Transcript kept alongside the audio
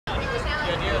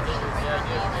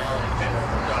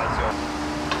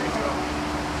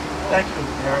Thank you,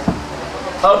 Eric.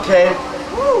 Okay.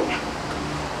 Woo.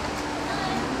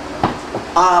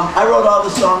 I wrote all the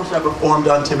songs I performed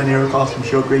on Tim and Eric Awesome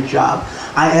Show. Great job.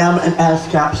 I am an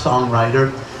ASCAP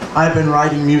songwriter. I've been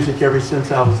writing music ever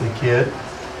since I was a kid.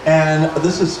 And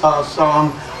this is a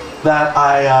song that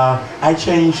I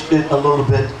changed it a little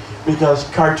bit because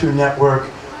Cartoon Network,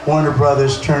 Warner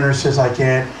Brothers, Turner says I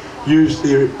can't use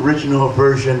the original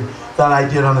version that I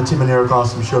did on the Tim and Eric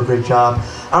Awesome Show. Great job.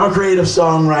 I'm a creative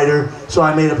songwriter, so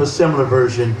I made up a similar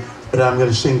version that I'm going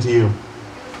to sing to you.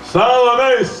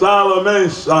 Salame, Salame,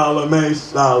 Salame,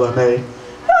 Salame.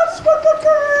 That's what the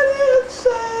Corinthians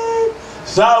say.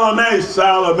 Salame,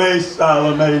 Salame,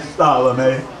 Salame,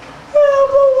 Salame. Have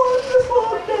a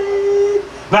wonderful day.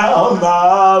 Now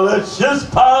knowledge is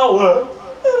power.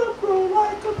 It'll grow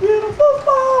like a beautiful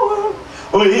flower.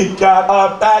 We got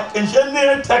our back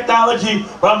engineered technology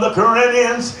from the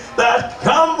Corinthians that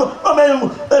come from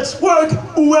let's work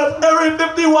with Area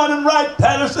 51 and Wright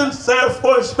Patterson's Air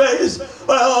Force Base.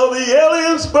 Well, the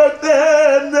aliens work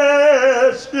there in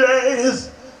their strays.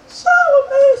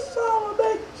 Salame,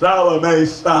 Salame, Salame,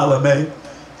 Salame.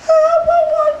 Have a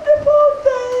wonderful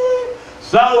day.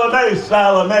 Salame,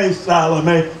 Salame,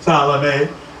 Salame, Salame.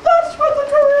 That's what the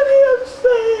Corinthians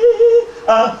say.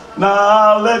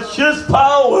 Knowledge is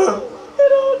power.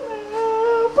 It'll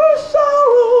never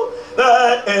sorrow. The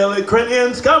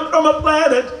Aliens come from a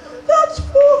planet that's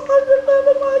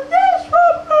 411 light years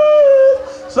from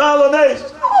Earth. Salame,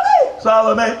 Salame,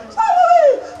 Salame, Salame.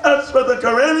 That's what the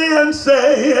Corinthians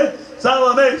say.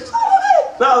 Salame, Salame,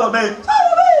 Salame,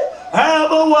 Salame.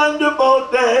 Have a wonderful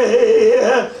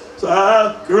day.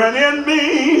 Corinthian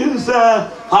means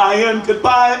high and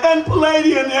goodbye, and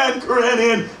Palladian and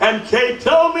Corinthian, and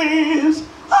Cato means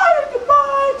high and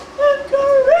goodbye and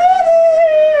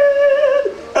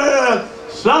Corinthian.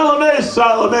 Salame,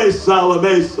 Salame,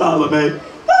 Salame, Salame.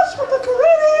 That's what the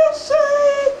Corinthians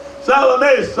say.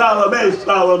 Salame, Salame,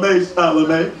 Salame,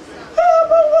 Salame.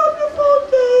 Have a wonderful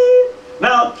day.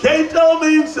 Now Cato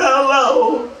means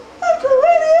hello, and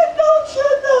Corinthian, don't you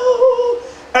know?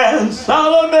 And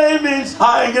Salame means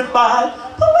high and goodbye,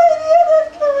 Palladian and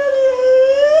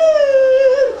Corinthian.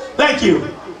 Thank you.